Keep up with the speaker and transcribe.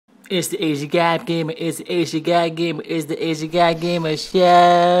It's the Asian Guy Gamer, it's the Asian Guy Gamer, it's the Asian Guy Gamer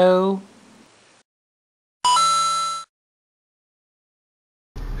show.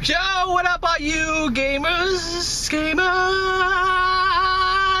 Yo, what up all you gamers?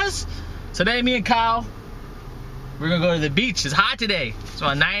 Today me and Kyle, we're gonna go to the beach. It's hot today. It's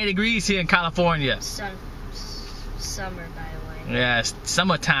about 90 degrees here in California. Summer, by the way. Yeah, it's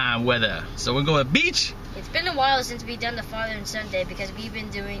summertime weather. So we're going to the beach. It's been a while since we've done the Father and Son Day because we've been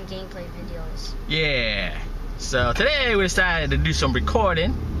doing gameplay videos. Yeah. So today we decided to do some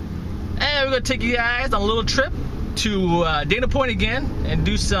recording. And we're going to take you guys on a little trip to Dana Point again and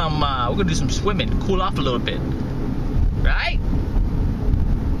do some, we're going to do some swimming, cool off a little bit. Right?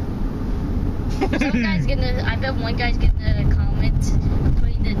 Some guy's gonna, I bet one guy's gonna comment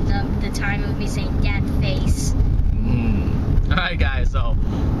putting the time of me saying dad face. Alright guys, so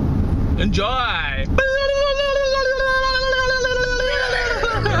enjoy!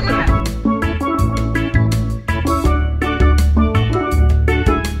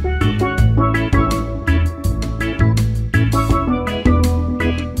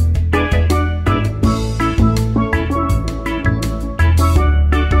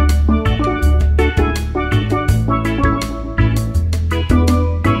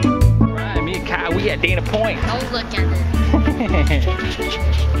 Alright, me and Kyle, we at Dana Point. Don't look at it.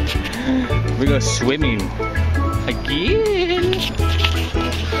 We go swimming again.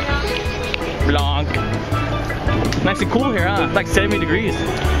 Blanc. Nice and cool here, huh? It's like 70 degrees. A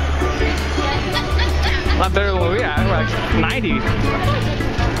lot better than where we are. We're like 90.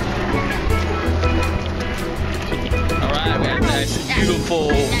 Alright, we have nice, beautiful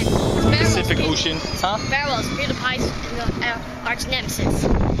Pacific Ocean. Huh? Barrels, PewDiePie's arch nemesis.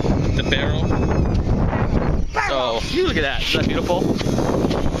 The barrel. So, you look at that. Isn't that beautiful?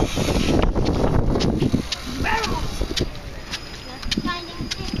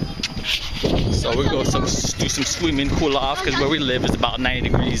 So we go do some swimming, cool off, because where we live is about 90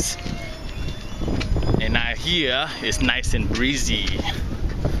 degrees. And out here it's nice and breezy.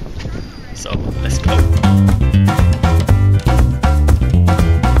 So let's go.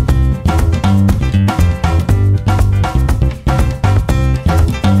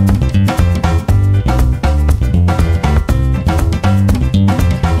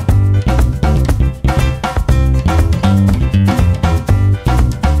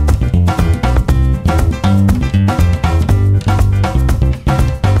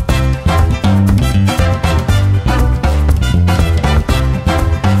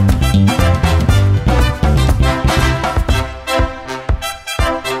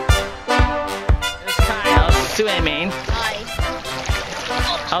 Swimming. Hi.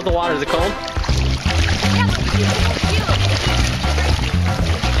 How's the water? Is it cold?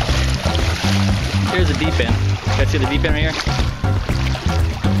 Here's the deep end. You guys see the deep end right here?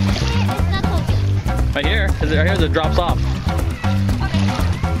 Right here. Right here it drops off.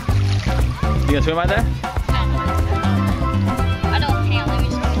 You gonna swim right there? I don't care. Let me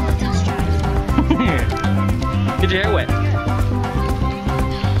just test drive. Get your hair wet.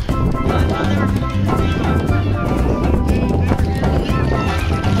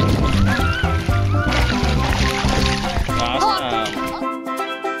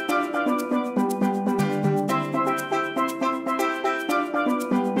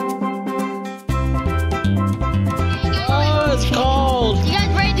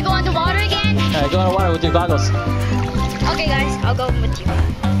 Go in the water with your goggles. Okay guys, I'll go with you.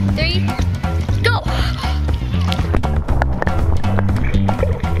 3, go!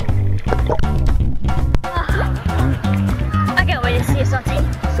 I can't wait to see something.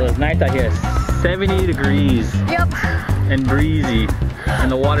 So it's nice out here. 70 degrees. Yep. And breezy.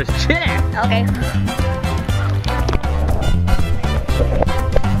 And the water's chilling. Okay.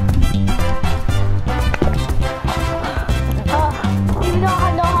 Even though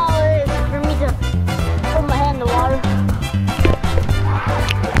I know how it is for me to put my hand in the water.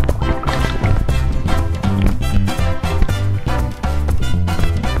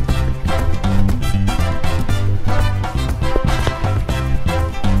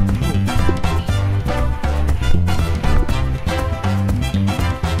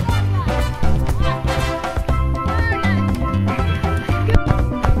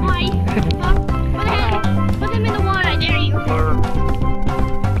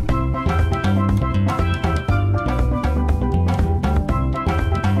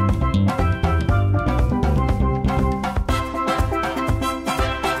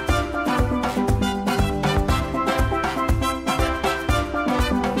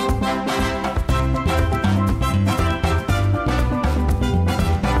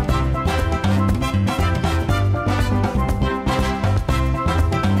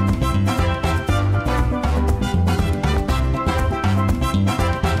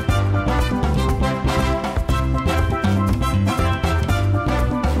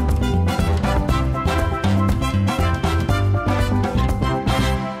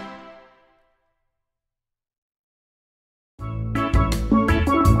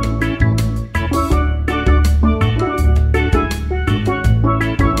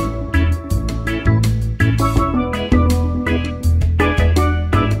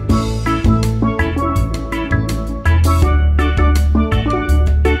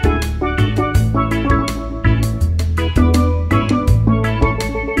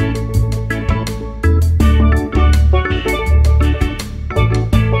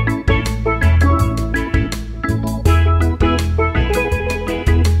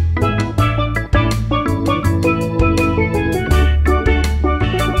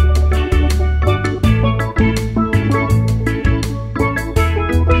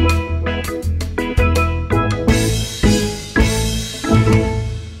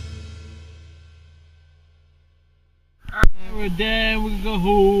 We're done. We can go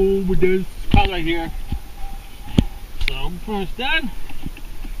home. We're done. Car right here. So before it's done.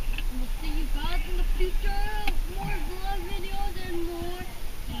 We'll see you guys in the future. More vlog videos and more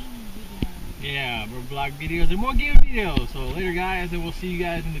gaming videos. Yeah, more vlog videos and more game videos. So later, guys, and we'll see you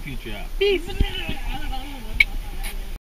guys in the future. Peace.